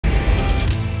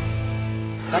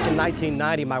Back in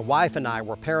 1990, my wife and I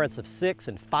were parents of 6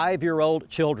 and 5-year-old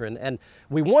children, and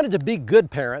we wanted to be good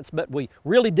parents, but we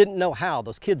really didn't know how.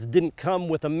 Those kids didn't come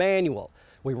with a manual.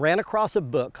 We ran across a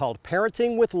book called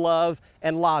Parenting with Love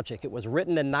and Logic. It was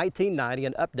written in 1990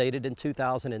 and updated in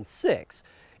 2006.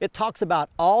 It talks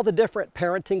about all the different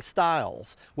parenting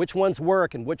styles, which ones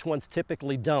work and which ones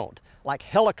typically don't, like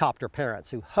helicopter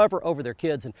parents who hover over their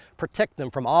kids and protect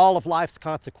them from all of life's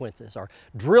consequences, or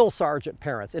drill sergeant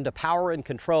parents into power and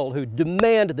control who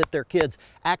demand that their kids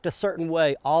act a certain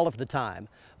way all of the time.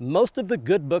 Most of the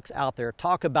good books out there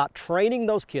talk about training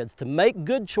those kids to make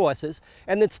good choices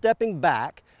and then stepping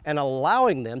back and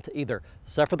allowing them to either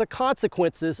suffer the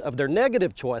consequences of their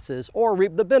negative choices or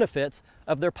reap the benefits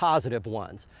of their positive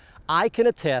ones. I can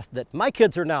attest that my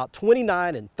kids are now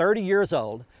 29 and 30 years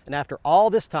old, and after all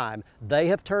this time, they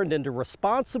have turned into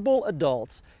responsible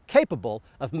adults capable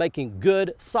of making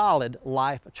good, solid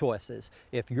life choices.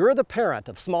 If you're the parent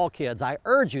of small kids, I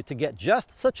urge you to get just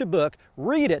such a book,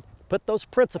 read it, put those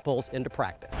principles into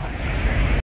practice.